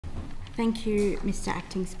Thank you, Mr.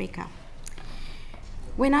 Acting Speaker.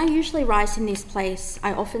 When I usually rise in this place,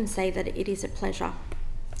 I often say that it is a pleasure.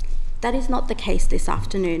 That is not the case this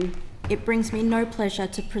afternoon. It brings me no pleasure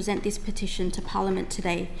to present this petition to Parliament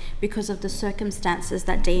today because of the circumstances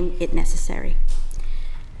that deem it necessary.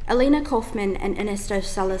 Alina Kaufman and Ernesto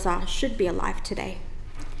Salazar should be alive today.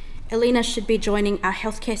 Alina should be joining our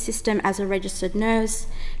healthcare system as a registered nurse,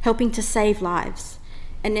 helping to save lives.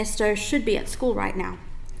 Ernesto should be at school right now.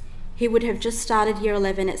 He would have just started Year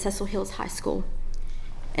 11 at Cecil Hills High School.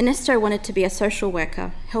 Ernesto wanted to be a social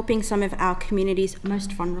worker, helping some of our community's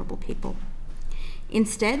most vulnerable people.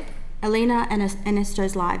 Instead, Alina and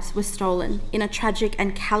Ernesto's lives were stolen in a tragic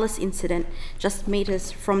and callous incident just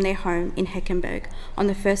metres from their home in Heckenberg on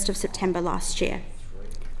the 1st of September last year.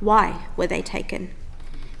 Why were they taken?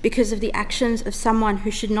 Because of the actions of someone who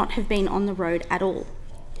should not have been on the road at all.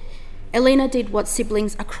 Alina did what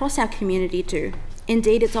siblings across our community do.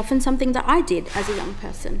 Indeed, it's often something that I did as a young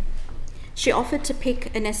person. She offered to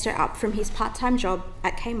pick Ernesto up from his part-time job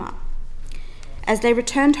at Kmart. As they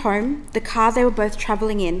returned home, the car they were both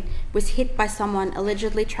travelling in was hit by someone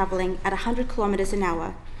allegedly travelling at 100 kilometres an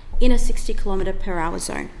hour in a 60 kilometre per hour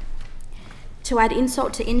zone. To add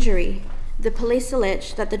insult to injury, the police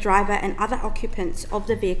alleged that the driver and other occupants of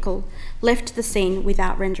the vehicle left the scene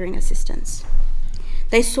without rendering assistance.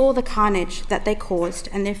 They saw the carnage that they caused,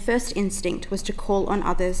 and their first instinct was to call on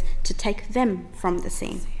others to take them from the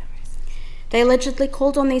scene. They allegedly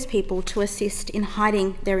called on these people to assist in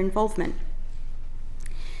hiding their involvement.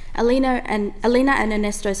 Alina and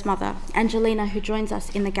Ernesto's mother, Angelina, who joins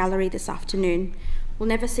us in the gallery this afternoon, will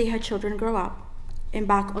never see her children grow up,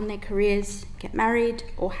 embark on their careers, get married,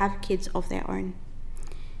 or have kids of their own.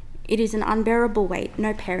 It is an unbearable weight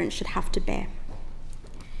no parent should have to bear.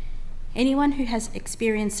 Anyone who has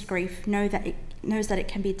experienced grief knows that it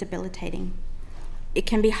can be debilitating. It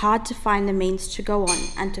can be hard to find the means to go on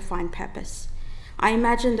and to find purpose. I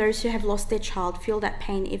imagine those who have lost their child feel that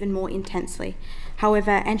pain even more intensely.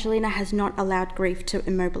 However, Angelina has not allowed grief to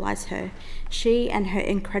immobilise her. She and her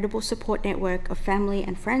incredible support network of family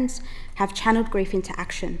and friends have channeled grief into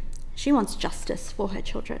action. She wants justice for her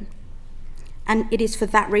children. And it is for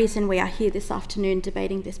that reason we are here this afternoon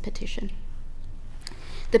debating this petition.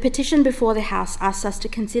 The petition before the House asks us to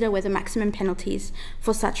consider whether maximum penalties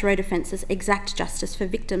for such road offences exact justice for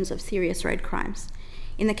victims of serious road crimes.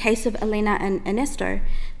 In the case of Alina and Ernesto,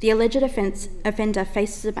 the alleged offender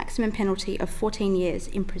faces a maximum penalty of 14 years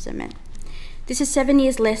imprisonment. This is 7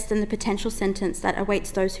 years less than the potential sentence that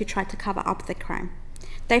awaits those who tried to cover up the crime.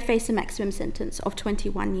 They face a maximum sentence of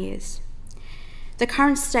 21 years. The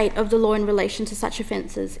current state of the law in relation to such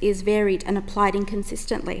offences is varied and applied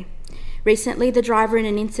inconsistently. Recently, the driver in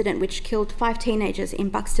an incident which killed 5 teenagers in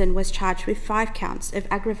Buxton was charged with 5 counts of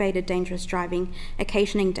aggravated dangerous driving,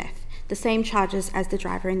 occasioning death, the same charges as the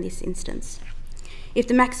driver in this instance. If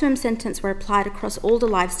the maximum sentence were applied across all the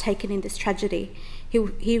lives taken in this tragedy,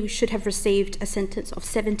 he should have received a sentence of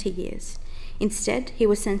 70 years. Instead, he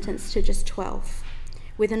was sentenced to just 12,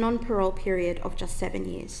 with a non-parole period of just 7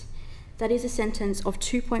 years. That is a sentence of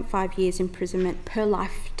 2.5 years imprisonment per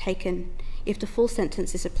life taken if the full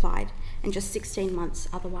sentence is applied, and just 16 months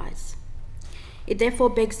otherwise. It therefore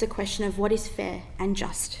begs the question of what is fair and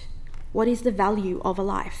just? What is the value of a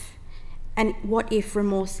life? And what if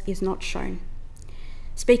remorse is not shown?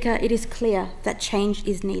 Speaker, it is clear that change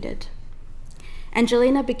is needed.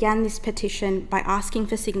 Angelina began this petition by asking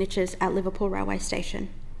for signatures at Liverpool railway station.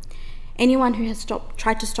 Anyone who has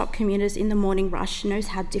tried to stop commuters in the morning rush knows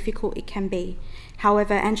how difficult it can be.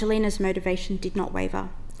 However, Angelina's motivation did not waver.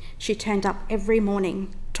 She turned up every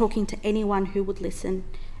morning, talking to anyone who would listen,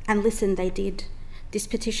 and listen they did. This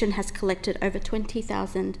petition has collected over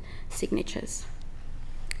 20,000 signatures.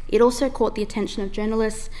 It also caught the attention of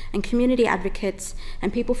journalists and community advocates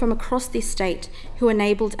and people from across this state who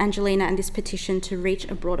enabled Angelina and this petition to reach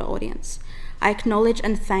a broader audience. I acknowledge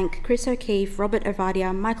and thank Chris O'Keefe, Robert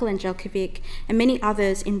Ovadia, Michael Angelkovic, and many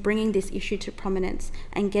others in bringing this issue to prominence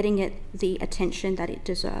and getting it the attention that it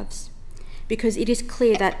deserves. Because it is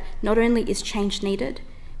clear that not only is change needed,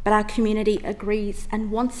 but our community agrees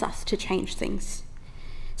and wants us to change things.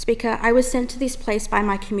 Speaker, I was sent to this place by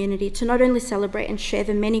my community to not only celebrate and share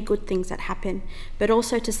the many good things that happen, but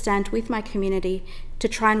also to stand with my community to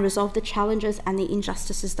try and resolve the challenges and the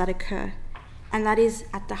injustices that occur. And that is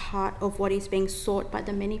at the heart of what is being sought by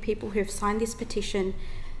the many people who have signed this petition,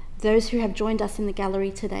 those who have joined us in the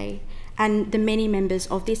gallery today, and the many members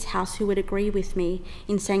of this House who would agree with me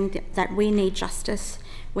in saying that we need justice.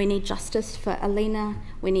 We need justice for Alina,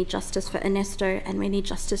 we need justice for Ernesto, and we need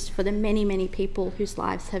justice for the many, many people whose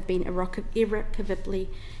lives have been irreparably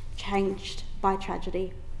changed by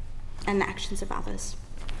tragedy. and the actions of others.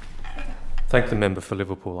 Thank the member for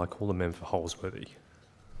Liverpool. I call the member for Holsworthy.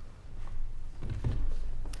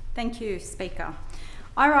 Thank you, Speaker.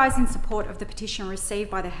 I rise in support of the petition received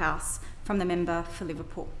by the House from the member for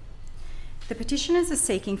Liverpool. The petitioners are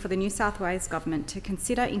seeking for the New South Wales Government to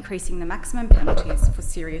consider increasing the maximum penalties for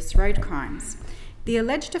serious road crimes. The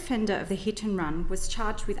alleged offender of the hit and run was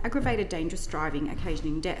charged with aggravated dangerous driving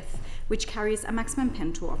occasioning death, which carries a maximum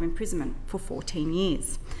penalty of imprisonment for 14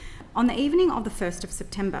 years. On the evening of the 1st of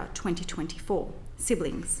September 2024,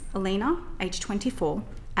 siblings Alina, aged 24,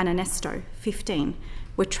 and Ernesto, 15,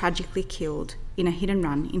 were tragically killed in a hit and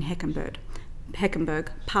run in Heckenberg,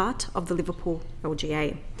 part of the Liverpool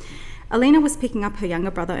LGA. Alina was picking up her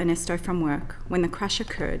younger brother Ernesto from work when the crash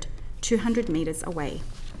occurred 200 metres away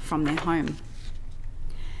from their home.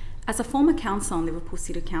 As a former councillor on Liverpool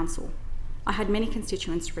City Council, I had many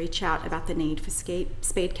constituents reach out about the need for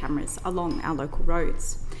speed cameras along our local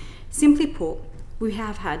roads. Simply put, we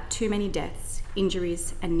have had too many deaths,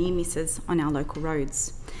 injuries and near misses on our local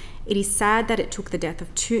roads. It is sad that it took the death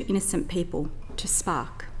of 2 innocent people to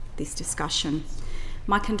spark this discussion.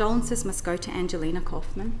 My condolences must go to Angelina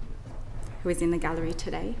Kaufman, who is in the gallery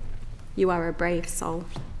today. You are a brave soul.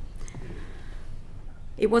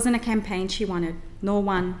 It wasn't a campaign she wanted, nor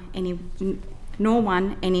one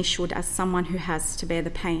any should, as someone who has to bear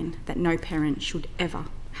the pain that no parent should ever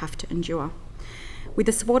have to endure. With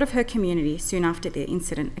the support of her community, soon after the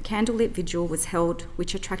incident, a candlelit vigil was held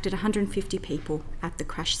which attracted 150 people at the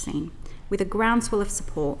crash scene. With a groundswell of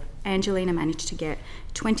support, Angelina managed to get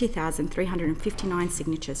 20,359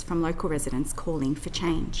 signatures from local residents calling for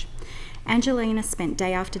change. Angelina spent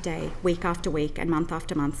day after day, week after week, and month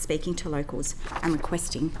after month speaking to locals and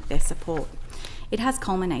requesting their support. It has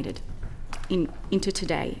culminated into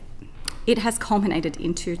today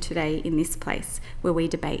in this place where we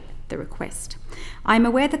debate the request. I am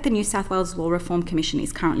aware that the New South Wales Law Reform Commission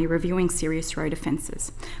is currently reviewing serious road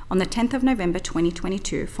offences. On the 10th of November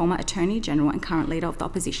 2022, former Attorney General and current Leader of the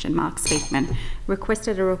Opposition, Mark Speakman,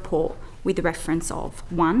 requested a report with the reference of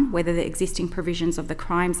 1. Whether the existing provisions of the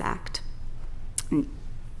Crimes Act,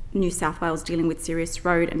 New South Wales dealing with serious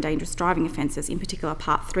road and dangerous driving offences, in particular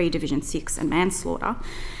Part 3, Division 6 and manslaughter,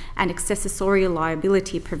 and accessory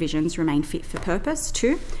liability provisions remain fit for purpose.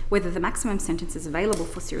 2, whether the maximum sentences available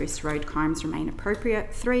for serious road crimes remain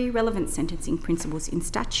appropriate. 3, relevant sentencing principles in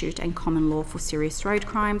statute and common law for serious road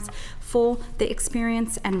crimes. 4, the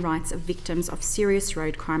experience and rights of victims of serious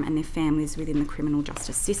road crime and their families within the criminal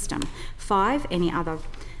justice system. 5, any other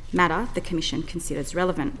matter the Commission considers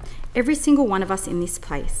relevant. Every single one of us in this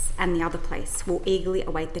place and the other place will eagerly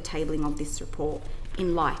await the tabling of this report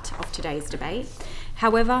in light of today's debate.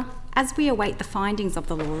 However, as we await the findings of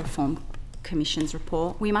the Law Reform Commission's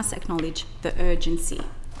report, we must acknowledge the urgency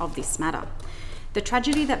of this matter. The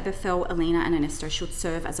tragedy that befell Alina and Ernesto should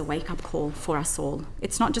serve as a wake-up call for us all.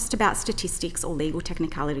 It's not just about statistics or legal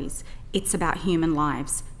technicalities. It's about human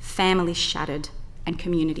lives, families shattered, and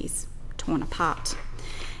communities torn apart.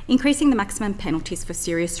 Increasing the maximum penalties for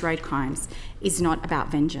serious road crimes is not about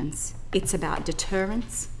vengeance. It's about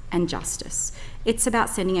deterrence and justice. It's about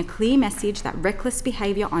sending a clear message that reckless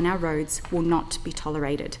behaviour on our roads will not be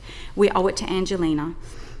tolerated. We owe it to Angelina,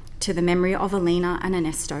 to the memory of Alina and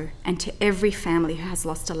Ernesto, and to every family who has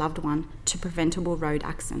lost a loved one to preventable road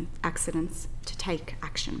accidents to take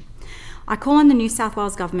action. I call on the New South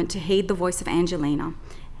Wales Government to heed the voice of Angelina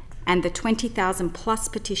and the 20,000 plus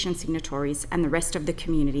petition signatories and the rest of the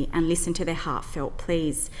community and listen to their heartfelt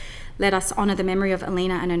pleas. Let us honour the memory of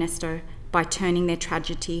Alina and Ernesto by turning their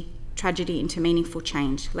tragedy into meaningful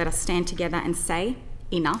change. Let us stand together and say,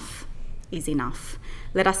 enough is enough.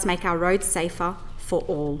 Let us make our roads safer for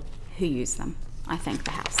all who use them. I thank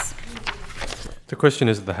the House. The question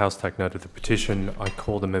is that the House take note of the petition. I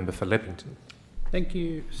call the member for Leppington. Thank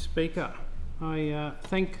you, Speaker. I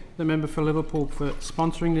thank the member for Liverpool for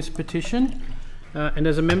sponsoring this petition. And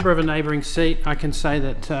as a member of a neighbouring seat, I can say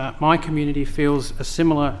that my community feels a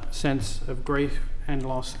similar sense of grief and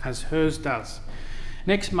loss as hers does.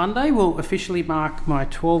 Next Monday will officially mark my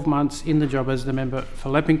 12 months in the job as the member for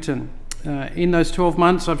Leppington. In those 12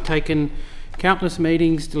 months, I've taken countless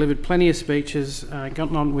meetings, delivered plenty of speeches,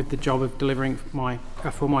 gotten on with the job of delivering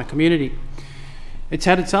for my community. It's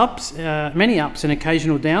had its ups, many ups and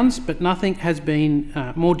occasional downs, but nothing has been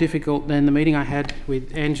more difficult than the meeting I had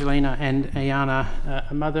with Angelina and Ayana,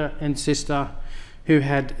 a mother and sister who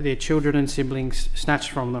had their children and siblings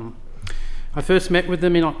snatched from them. I first met with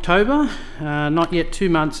them in October, not yet 2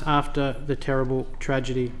 months after the terrible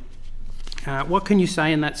tragedy. What can you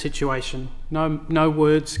say in that situation? No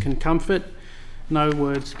words can comfort, no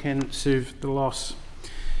words can soothe the loss.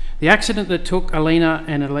 The accident that took Alina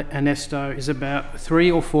and Ernesto is about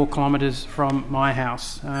 3 or 4 kilometres from my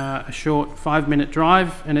house, a short 5-minute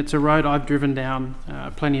drive, and it's a road I've driven down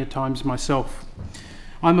plenty of times myself.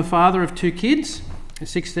 I'm a father of 2 kids, a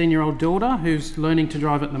 16-year-old daughter who's learning to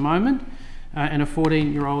drive at the moment, and a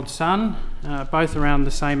 14-year-old son, both around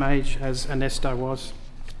the same age as Ernesto was.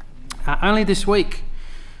 Only this week,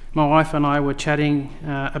 my wife and I were chatting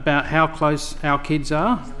about how close our kids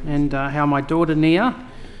are and how my daughter Nia,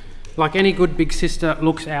 like any good big sister,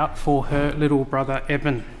 looks out for her little brother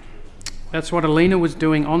Evan. That's what Alina was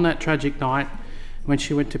doing on that tragic night when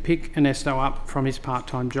she went to pick Ernesto up from his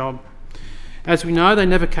part-time job. As we know, they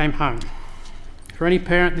never came home. For any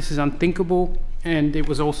parent, this is unthinkable, and it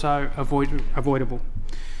was also avoidable.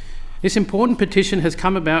 This important petition has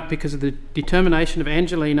come about because of the determination of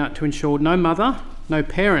Angelina to ensure no mother, no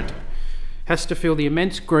parent, has to feel the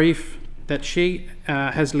immense grief that she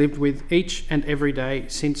has lived with each and every day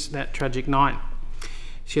since that tragic night.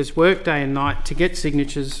 She has worked day and night to get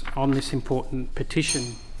signatures on this important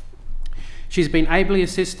petition. She's been ably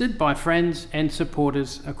assisted by friends and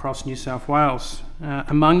supporters across New South Wales.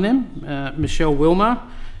 Among them, Michelle Wilmer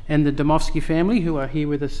and the Domofsky family, who are here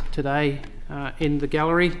with us today in the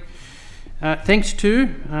gallery. Thanks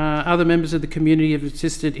to other members of the community who have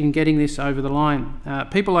assisted in getting this over the line.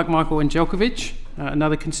 People like Michael Angelkovic,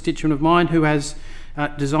 another constituent of mine, who has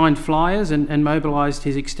designed flyers and mobilised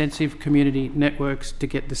his extensive community networks to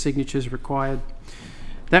get the signatures required.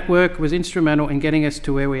 That work was instrumental in getting us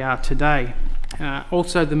to where we are today.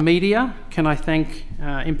 Also the media, can I thank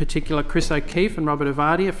in particular Chris O'Keefe and Robert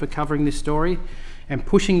Avadia for covering this story and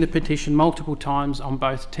pushing the petition multiple times on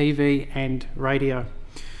both TV and radio.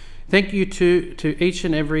 Thank you to each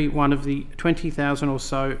and every one of the 20,000 or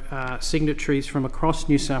so signatories from across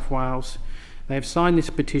New South Wales. They have signed this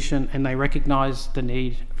petition and they recognise the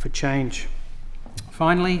need for change.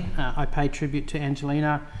 Finally, I pay tribute to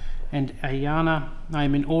Angelina and Ayana. I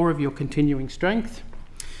am in awe of your continuing strength.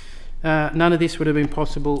 None of this would have been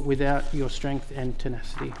possible without your strength and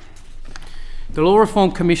tenacity. The Law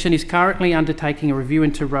Reform Commission is currently undertaking a review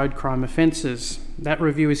into road crime offences. That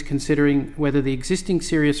review is considering whether the existing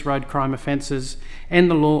serious road crime offences and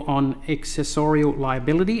the law on accessorial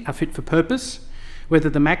liability are fit for purpose, whether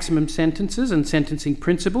the maximum sentences and sentencing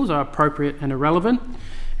principles are appropriate and irrelevant,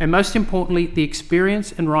 and most importantly, the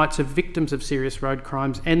experience and rights of victims of serious road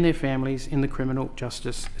crimes and their families in the criminal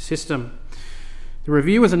justice system. The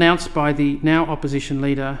review was announced by the now opposition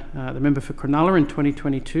leader, the member for Cronulla, in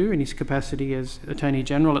 2022 in his capacity as Attorney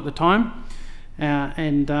General at the time,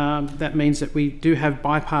 and that means that we do have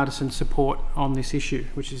bipartisan support on this issue,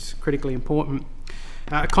 which is critically important.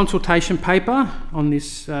 A consultation paper on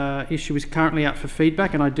this issue is currently out for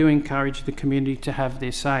feedback, and I do encourage the community to have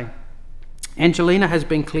their say. Angelina has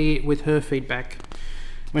been clear with her feedback.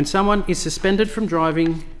 When someone is suspended from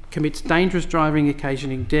driving, commits dangerous driving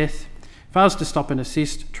occasioning death, fails to stop and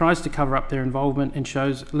assist, tries to cover up their involvement and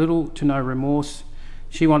shows little to no remorse,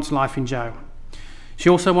 she wants life in jail. She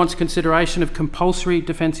also wants consideration of compulsory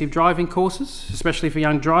defensive driving courses, especially for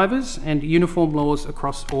young drivers, and uniform laws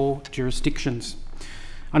across all jurisdictions.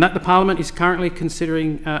 I note the Parliament is currently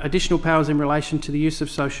considering additional powers in relation to the use of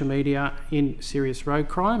social media in serious road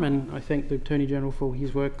crime, and I thank the Attorney General for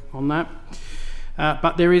his work on that.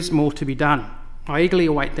 But there is more to be done. I eagerly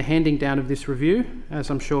await the handing down of this review, as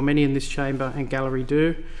I'm sure many in this chamber and gallery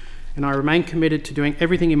do, and I remain committed to doing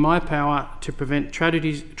everything in my power to prevent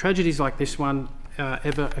tragedies like this one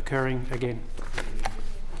ever occurring again.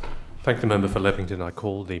 Thank the member for Leppington. I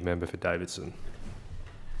call the member for Davidson.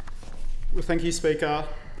 Well, thank you, Speaker.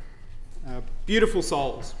 Beautiful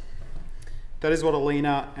souls. That is what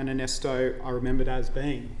Alina and Ernesto are remembered as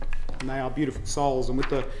being, and they are beautiful souls. And with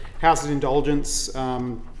the House's indulgence,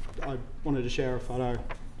 I wanted to share a photo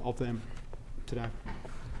of them today.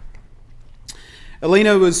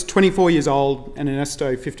 Alina was 24 years old and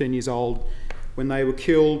Ernesto 15 years old when they were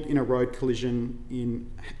killed in a road collision in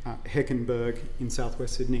Heckenberg in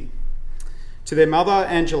southwest Sydney. To their mother,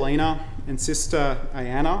 Angelina, and sister,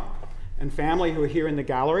 Ayana, and family who are here in the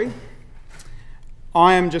gallery,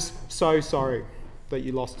 I am just so sorry that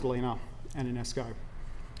you lost Alina and Ernesto.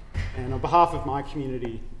 And on behalf of my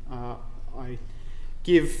community, I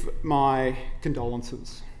give my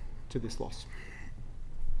condolences to this loss.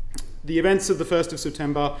 The events of the 1st of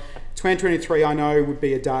September 2023, I know, would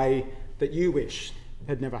be a day that you wish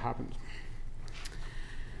had never happened.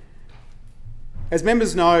 As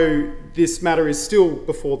members know, this matter is still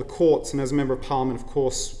before the courts, and as a Member of Parliament, of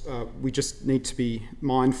course, we just need to be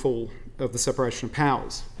mindful of the separation of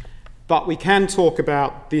powers. But we can talk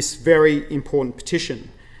about this very important petition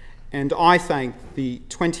And I thank the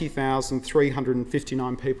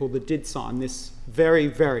 20,359 people that did sign this very,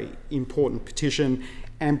 very important petition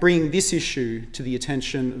and bring this issue to the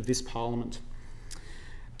attention of this Parliament.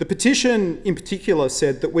 The petition in particular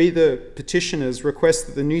said that we, the petitioners, request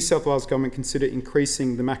that the New South Wales Government consider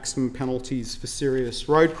increasing the maximum penalties for serious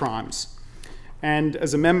road crimes. And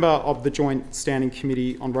as a member of the Joint Standing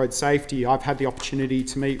Committee on Road Safety, I've had the opportunity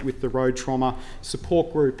to meet with the Road Trauma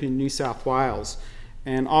Support Group in New South Wales.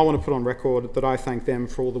 And I want to put on record that I thank them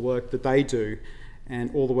for all the work that they do and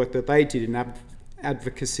all the work that they did in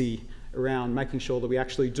advocacy around making sure that we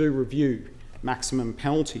actually do review maximum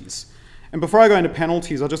penalties. And before I go into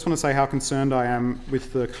penalties, I just want to say how concerned I am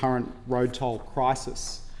with the current road toll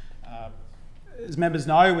crisis. As members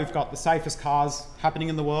know, we've got the safest cars happening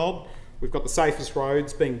in the world. We've got the safest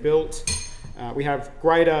roads being built. We have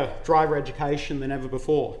greater driver education than ever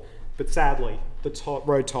before. But sadly, the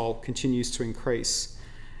road toll continues to increase.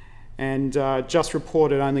 And just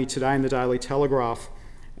reported only today in the Daily Telegraph,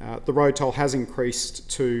 the road toll has increased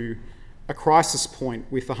to a crisis point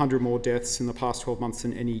with 100 more deaths in the past 12 months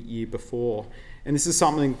than any year before. And this is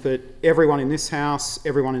something that everyone in this House,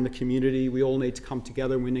 everyone in the community, we all need to come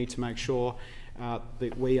together and we need to make sure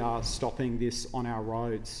that we are stopping this on our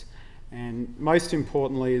roads. And most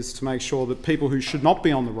importantly is to make sure that people who should not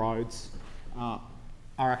be on the roads are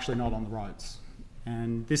actually not on the roads.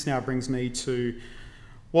 And this now brings me to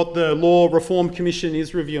what the Law Reform Commission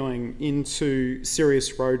is reviewing into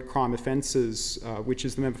serious road crime offences, which,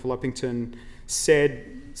 as the member for Leppington said,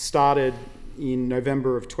 started in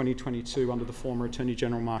November of 2022 under the former Attorney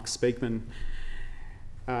General Mark Speakman.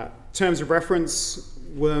 Terms of reference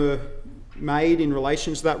were made in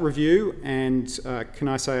relation to that review, and can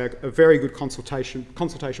I say a very good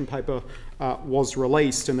consultation paper was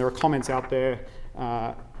released, and there are comments out there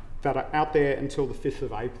that are out there until the 5th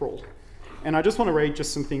of April. And I just want to read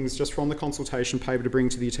just some things just from the consultation paper to bring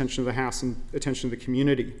to the attention of the House and attention of the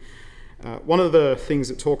community. One of the things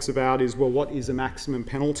it talks about is, well, what is a maximum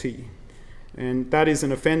penalty? And that is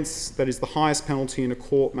an offence that is the highest penalty in a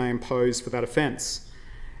court may impose for that offence.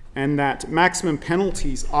 And that maximum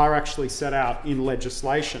penalties are actually set out in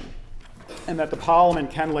legislation. And that the Parliament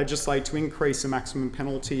can legislate to increase a maximum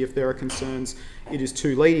penalty if there are concerns it is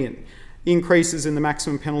too lenient. Increases in the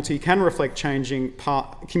maximum penalty can reflect changing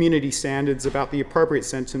community standards about the appropriate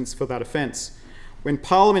sentence for that offence. When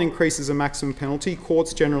Parliament increases a maximum penalty,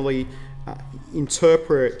 courts generally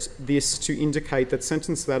interpret this to indicate that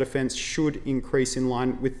sentence for that offence should increase in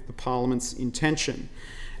line with the Parliament's intention.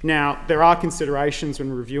 Now, there are considerations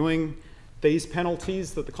when reviewing these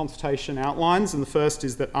penalties that the consultation outlines, and the first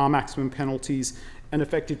is that are maximum penalties an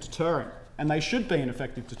effective deterrent? And they should be an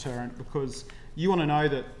effective deterrent, because you want to know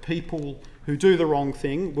that people who do the wrong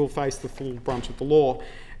thing will face the full brunt of the law.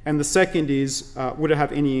 And the second is, would it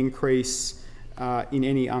have any increase in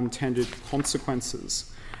any unintended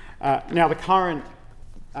consequences? Now, the current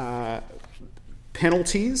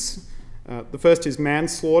penalties, the first is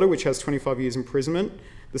manslaughter, which has 25 years imprisonment.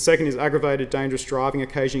 The second is aggravated dangerous driving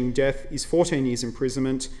occasioning death is 14 years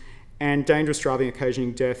imprisonment, and dangerous driving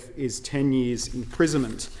occasioning death is 10 years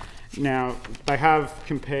imprisonment. Now, they have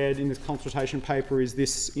compared in this consultation paper, is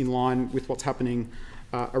this in line with what's happening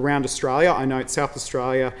around Australia? I note South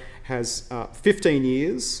Australia has 15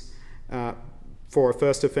 years for a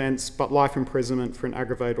first offence, but life imprisonment for an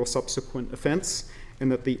aggravated or subsequent offence, and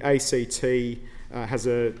that the ACT has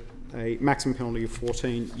a maximum penalty of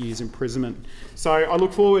 14 years imprisonment. So I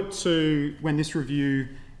look forward to when this review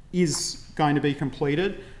is going to be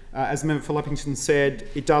completed. As the member for Leppington said,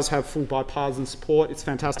 it does have full bipartisan support. It's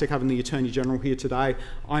fantastic having the Attorney General here today.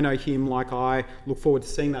 I know him like I look forward to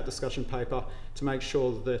seeing that discussion paper to make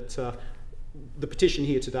sure that the petition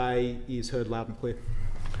here today is heard loud and clear.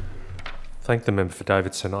 Thank the member for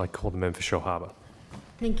Davidson. I call the member for Shell Harbour.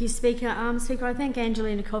 Thank you, Speaker. Speaker, I thank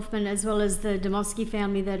Angelina Kaufman as well as the Demoski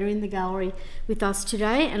family that are in the gallery with us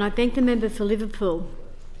today, and I thank the member for Liverpool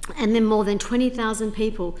and the more than 20,000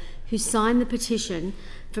 people who signed the petition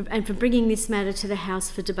and for bringing this matter to the House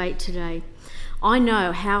for debate today. I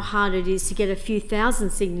know how hard it is to get a few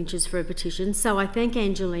thousand signatures for a petition, so I thank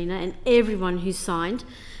Angelina and everyone who signed,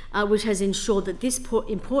 which has ensured that this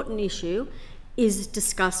important issue is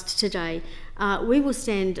discussed today. We will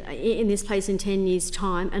stand in this place in 10 years'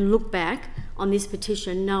 time and look back on this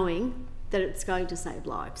petition knowing that it's going to save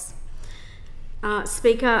lives.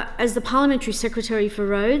 Speaker, as the Parliamentary Secretary for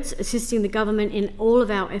Roads, assisting the government in all of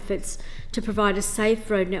our efforts to provide a safe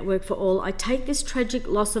road network for all, I take this tragic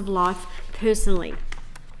loss of life personally.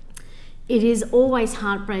 It is always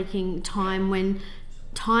heartbreaking time when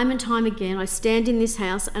Time and time again, I stand in this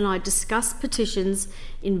House and I discuss petitions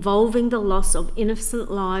involving the loss of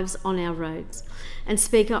innocent lives on our roads. And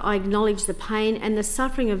Speaker, I acknowledge the pain and the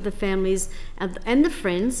suffering of the families and the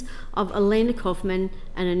friends of Alina Kaufman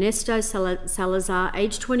and Ernesto Salazar,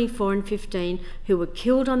 aged 24 and 15, who were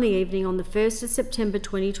killed on the evening on the 1st of September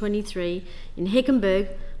 2023 in Heckenberg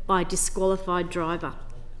by a disqualified driver.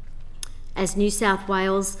 As a New South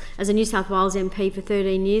Wales MP for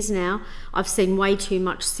 13 years now, I've seen way too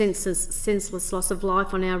much senseless loss of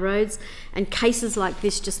life on our roads, and cases like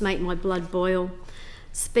this just make my blood boil.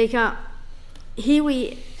 Speaker, here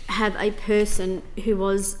we have a person who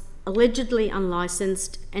was allegedly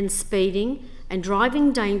unlicensed and speeding and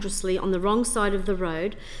driving dangerously on the wrong side of the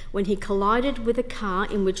road when he collided with a car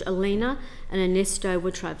in which Alina and Ernesto were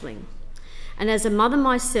travelling. And as a mother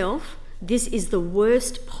myself, this is the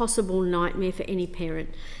worst possible nightmare for any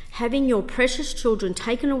parent. Having your precious children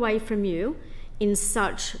taken away from you in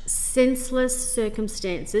such senseless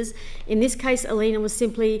circumstances. In this case, Alina was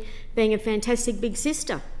simply being a fantastic big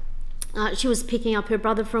sister. She was picking up her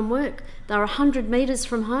brother from work. They were 100 metres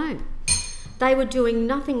from home. They were doing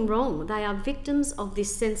nothing wrong. They are victims of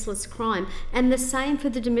this senseless crime. And the same for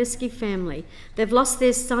the Dmowski family. They've lost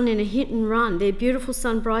their son in a hit and run. Their beautiful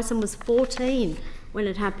son Bryson was 14 when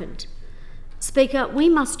it happened. Speaker, we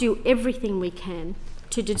must do everything we can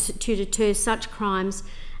to deter such crimes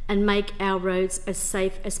and make our roads as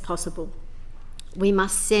safe as possible. We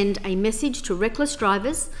must send a message to reckless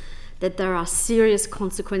drivers that there are serious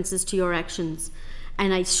consequences to your actions,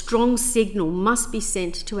 and a strong signal must be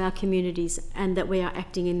sent to our communities and that we are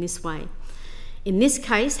acting in this way. In this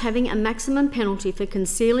case, having a maximum penalty for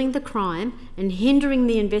concealing the crime and hindering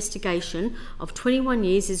the investigation of 21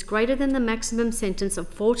 years is greater than the maximum sentence of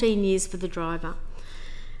 14 years for the driver.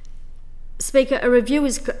 Speaker, a review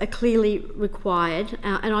is clearly required,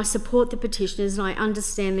 and I support the petitioners and I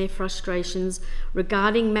understand their frustrations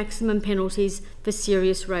regarding maximum penalties for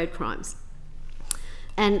serious road crimes.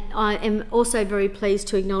 And I am also very pleased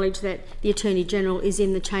to acknowledge that the Attorney-General is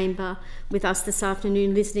in the chamber with us this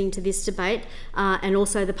afternoon listening to this debate, and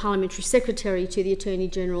also the Parliamentary Secretary to the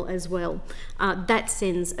Attorney-General as well. That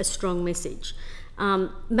sends a strong message.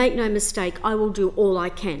 Make no mistake, I will do all I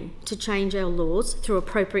can to change our laws through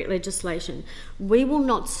appropriate legislation. We will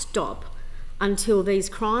not stop until these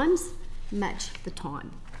crimes match the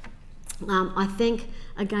time. I thank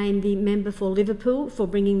again the member for Liverpool for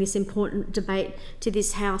bringing this important debate to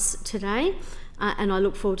this House today, and I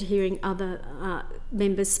look forward to hearing other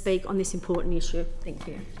members speak on this important issue. Thank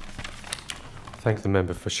you. Thank the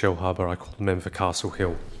member for Shellharbour. I call the member for Castle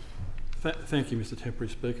Hill. Thank you, Mr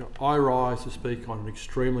Temporary Speaker. I rise to speak on an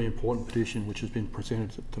extremely important petition which has been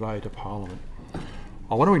presented today to Parliament.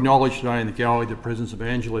 I want to acknowledge today in the gallery the presence of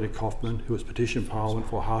Angelina Kaufman, who has petitioned Parliament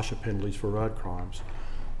for harsher penalties for road crimes.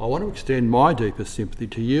 I want to extend my deepest sympathy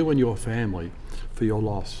to you and your family for your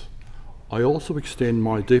loss. I also extend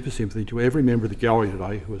my deepest sympathy to every member of the gallery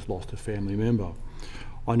today who has lost a family member.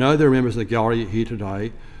 I know there are members in the gallery here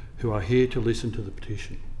today who are here to listen to the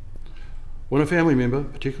petition. When a family member,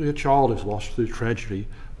 particularly a child, is lost through tragedy,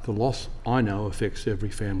 the loss, I know, affects every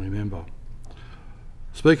family member.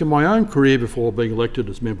 Speaking of my own career before being elected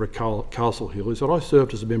as member of Castle Hill is that I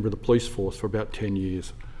served as a member of the police force for about 10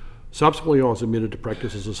 years. Subsequently, I was admitted to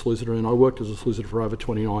practice as a solicitor, and I worked as a solicitor for over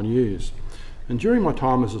 29 years. And during my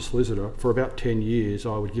time as a solicitor, for about 10 years,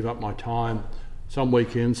 I would give up my time, some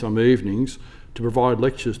weekends, some evenings, to provide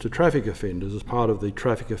lectures to traffic offenders as part of the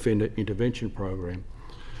Traffic Offender Intervention Program.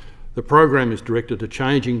 The program is directed to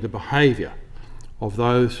changing the behaviour of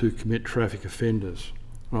those who commit traffic offenders.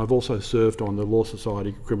 And I've also served on the Law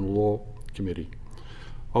Society Criminal Law Committee.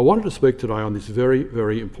 I wanted to speak today on this very,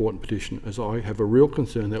 very important petition, as I have a real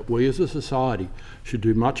concern that we as a society should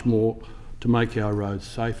do much more to make our roads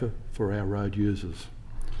safer for our road users.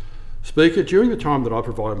 Speaker, during the time that I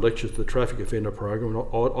provided lectures to the Traffic Offender Program, I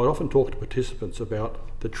often talk to participants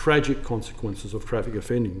about the tragic consequences of traffic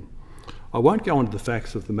offending. I won't go into the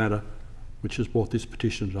facts of the matter which has brought this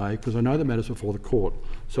petition today, because I know the matter's before the court.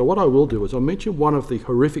 So what I will do is I'll mention one of the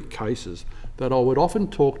horrific cases that I would often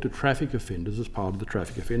talk to traffic offenders as part of the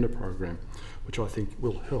Traffic Offender Program, which I think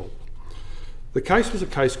will help. The case was a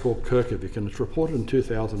case called Kirkovic, and it's reported in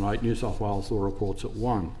 2008 New South Wales Law Reports at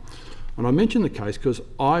 1. And I mention the case because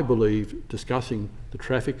I believe discussing the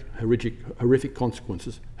traffic horrific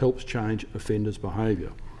consequences helps change offenders'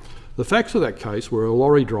 behaviour. The facts of that case were a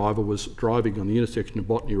lorry driver was driving on the intersection of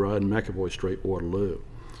Botany Road and McAvoy Street, Waterloo.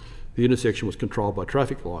 The intersection was controlled by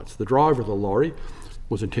traffic lights. The driver of the lorry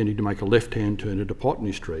was intending to make a left-hand turn into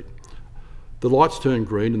Botany Street. The lights turned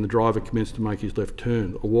green and the driver commenced to make his left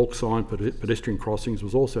turn. A walk sign, pedestrian crossings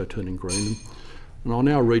was also turning green. and I'll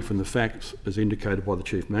now read from the facts as indicated by the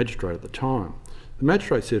Chief Magistrate at the time. The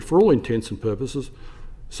Magistrate said, for all intents and purposes,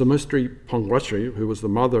 Samistri Pongwashri, who was the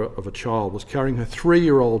mother of a child, was carrying her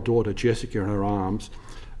 3-year-old daughter Jessica in her arms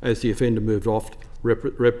as the offender moved off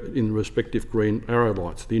in the respective green arrow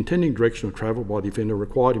lights. The intending direction of travel by the offender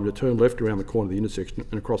required him to turn left around the corner of the intersection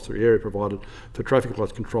and across the area provided for traffic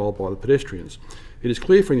lights controlled by the pedestrians. It is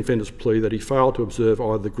clear from the offender's plea that he failed to observe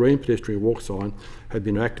either the green pedestrian walk sign had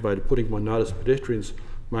been activated, putting him on notice pedestrians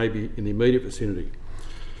may be in the immediate vicinity.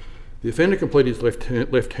 The offender completed his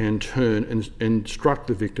left-hand turn and struck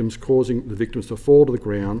the victims, causing the victims to fall to the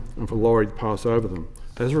ground and for the lorry to pass over them.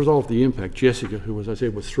 As a result of the impact, Jessica, who, as I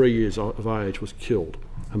said, was 3 years of age, was killed.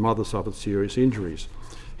 Her mother suffered serious injuries.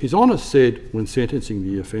 His Honour said, when sentencing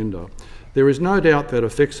the offender, there is no doubt that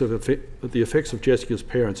the effects of Jessica's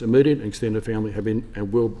parents, immediate and extended family, have been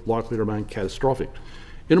and will likely remain catastrophic.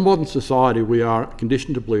 In a modern society, we are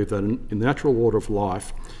conditioned to believe that in the natural order of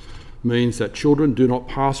life means that children do not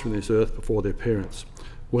pass from this earth before their parents.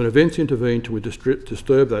 When events intervene to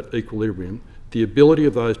disturb that equilibrium, the ability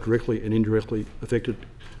of those directly and indirectly affected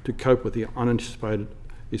to cope with the unanticipated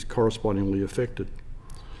is correspondingly affected.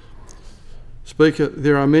 Speaker,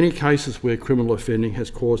 there are many cases where criminal offending has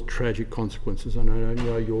caused tragic consequences, and I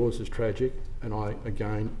know yours is tragic, and I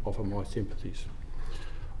again offer my sympathies.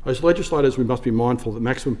 As legislators, we must be mindful that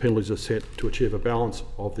maximum penalties are set to achieve a balance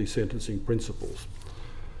of the sentencing principles.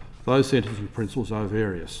 Those sentencing principles are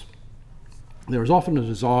various. There is often a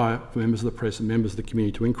desire for members of the press and members of the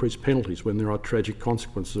community to increase penalties when there are tragic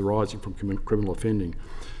consequences arising from criminal offending.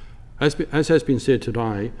 As has been said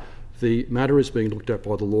today, the matter is being looked at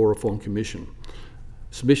by the Law Reform Commission.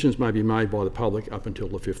 Submissions may be made by the public up until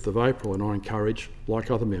the 5th of April, and I encourage,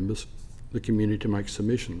 like other members, the community to make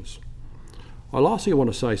submissions. Lastly, I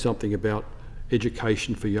want to say something about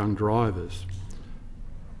education for young drivers.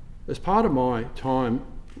 As part of my time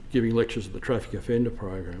giving lectures at the Traffic Offender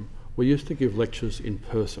Program, we used to give lectures in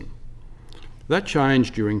person. That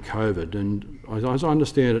changed during COVID, and as I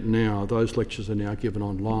understand it now, those lectures are now given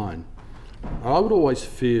online. I would always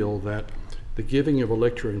feel that the giving of a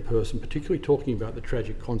lecture in person, particularly talking about the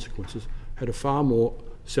tragic consequences, had a far more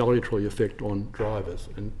salutary effect on drivers,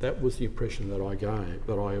 and that was the impression that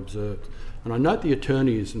I observed. And I note the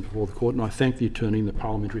attorney is before the court, and I thank the attorney and the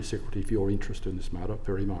Parliamentary Secretary for your interest in this matter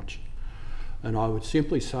very much. And I would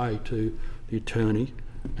simply say to the attorney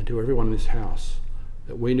and to everyone in this House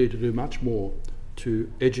that we need to do much more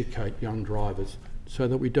to educate young drivers so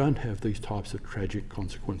that we don't have these types of tragic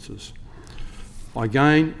consequences. I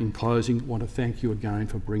again, in closing, want to thank you again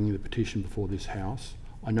for bringing the petition before this House.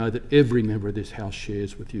 I know that every member of this House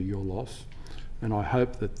shares with you your loss, and I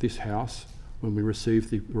hope that this House, when we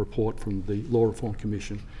receive the report from the Law Reform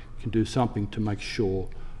Commission, can do something to make sure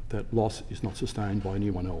that loss is not sustained by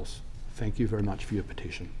anyone else. Thank you very much for your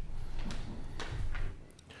petition.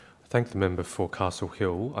 I thank the member for Castle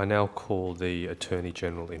Hill. I now call the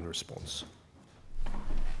Attorney-General in response.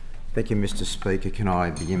 Thank you, Mr Speaker. Can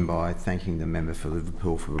I begin by thanking the member for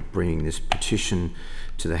Liverpool for bringing this petition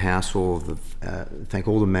to the House, thank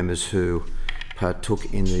all the members who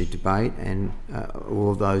partook in the debate and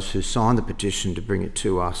all of those who signed the petition to bring it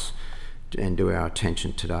to us and to our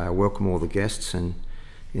attention today. I welcome all the guests in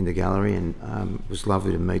the gallery, and it was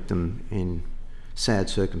lovely to meet them in sad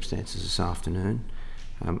circumstances this afternoon.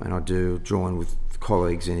 And I do join with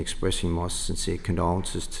colleagues in expressing my sincere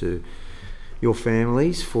condolences to your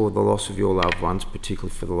families for the loss of your loved ones,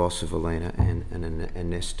 particularly for the loss of Alina and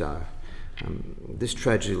Ernesto. This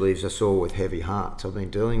tragedy leaves us all with heavy hearts. I've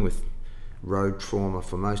been dealing with road trauma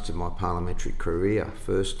for most of my parliamentary career.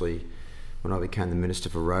 Firstly, when I became the Minister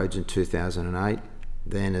for Roads in 2008,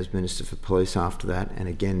 then as Minister for Police after that, and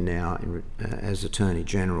again now as Attorney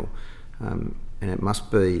General. And it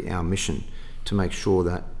must be our mission to make sure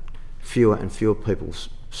that fewer and fewer people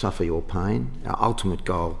suffer your pain. Our ultimate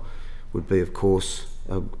goal would be, of course,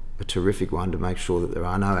 a terrific one to make sure that there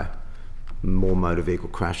are no more motor vehicle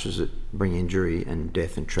crashes that bring injury and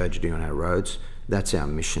death and tragedy on our roads. That's our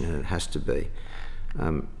mission, and it has to be.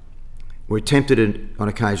 We're tempted on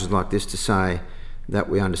occasions like this to say that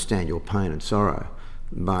we understand your pain and sorrow,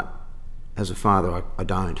 but as a father, I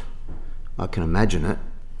don't. I can imagine it,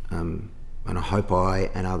 and I hope I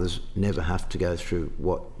and others never have to go through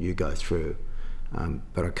what you go through.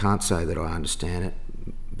 But I can't say that I understand it,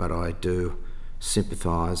 but I do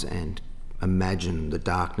sympathise and imagine the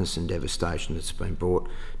darkness and devastation that's been brought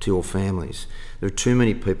to your families. There are too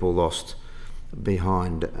many people lost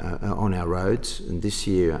behind on our roads, and this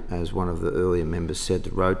year, as one of the earlier members said,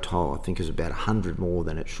 the road toll I think is about 100 more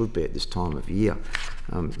than it should be at this time of year.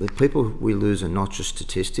 The people we lose are not just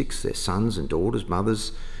statistics, they're sons and daughters,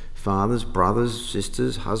 mothers, fathers, brothers,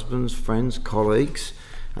 sisters, husbands, friends, colleagues,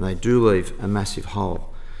 and they do leave a massive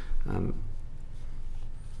hole.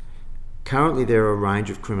 Currently, there are a range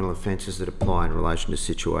of criminal offences that apply in relation to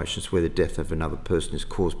situations where the death of another person is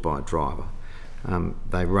caused by a driver.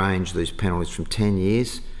 They range, these penalties, from 10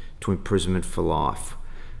 years to imprisonment for life.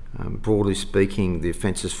 Broadly speaking, the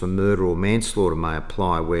offences for murder or manslaughter may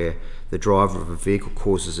apply where the driver of a vehicle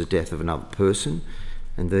causes the death of another person,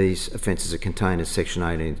 and these offences are contained in Section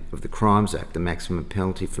 18 of the Crimes Act, the maximum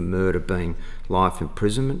penalty for murder being life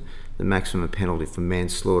imprisonment, the maximum penalty for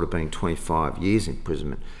manslaughter being 25 years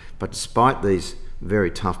imprisonment. But despite these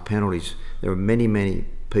very tough penalties, there are many, many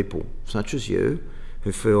people, such as you,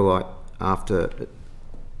 who feel like after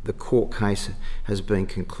the court case has been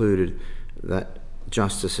concluded that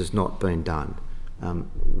justice has not been done.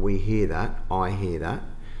 We hear that, I hear that.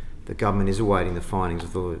 The government is awaiting the findings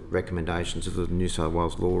of the recommendations of the New South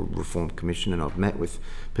Wales Law Reform Commission, and I've met with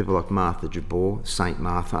people like Martha Jabor, St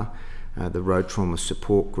Martha, the Road Trauma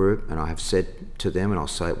Support Group, and I have said to them, and I'll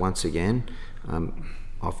say it once again,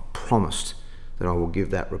 I've promised that I will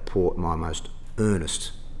give that report my most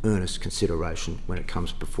earnest consideration when it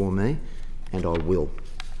comes before me, and I will.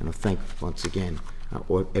 And I thank once again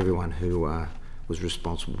everyone who was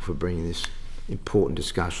responsible for bringing this important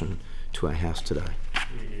discussion to our House today.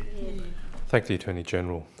 Thank the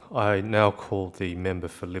Attorney-General. I now call the member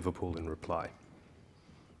for Liverpool in reply.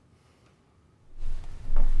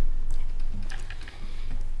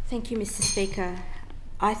 Thank you, Mr Speaker.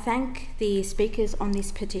 I thank the speakers on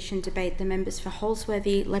this petition debate, the members for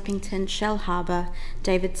Holsworthy, Leppington, Shell Harbour,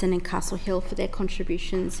 Davidson and Castle Hill, for their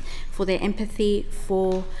contributions, for their empathy,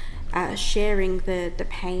 for sharing the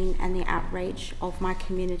pain and the outrage of my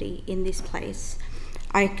community in this place.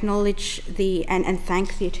 I acknowledge and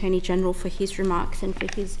thank the Attorney-General for his remarks and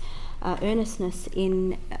for his earnestness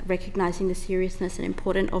in recognising the seriousness and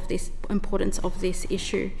importance of this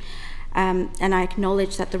issue. And I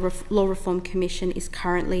acknowledge that the Law Reform Commission is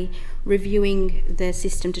currently reviewing the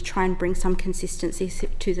system to try and bring some consistency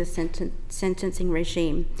to the sentencing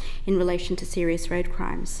regime in relation to serious road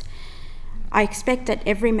crimes. I expect that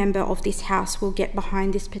every member of this House will get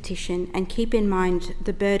behind this petition and keep in mind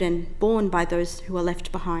the burden borne by those who are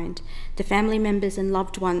left behind, the family members and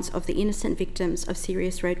loved ones of the innocent victims of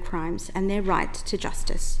serious road crimes, and their right to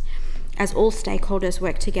justice, as all stakeholders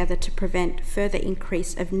work together to prevent further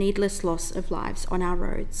increase of needless loss of lives on our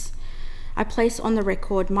roads. I place on the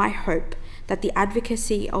record my hope that the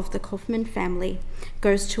advocacy of the Kaufman family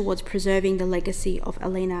goes towards preserving the legacy of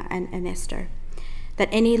Alina and Ernesto, that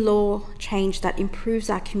any law change that improves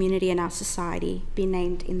our community and our society be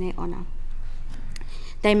named in their honour.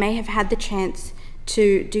 They may have had the chance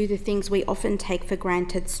to do the things we often take for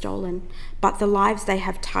granted stolen, but the lives they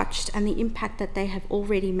have touched and the impact that they have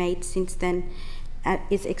already made since then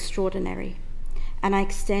is extraordinary. And I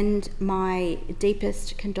extend my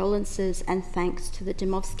deepest condolences and thanks to the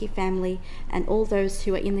Dymowski family and all those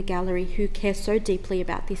who are in the gallery who care so deeply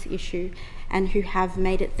about this issue and who have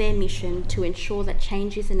made it their mission to ensure that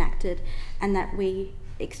change is enacted and that we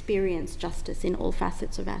experience justice in all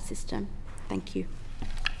facets of our system. Thank you.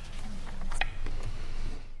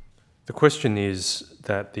 The question is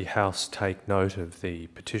that the House take note of the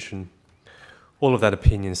petition. All of that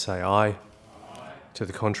opinion say aye. To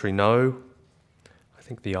the contrary, no. I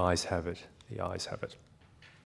think the ayes have it. The ayes have it.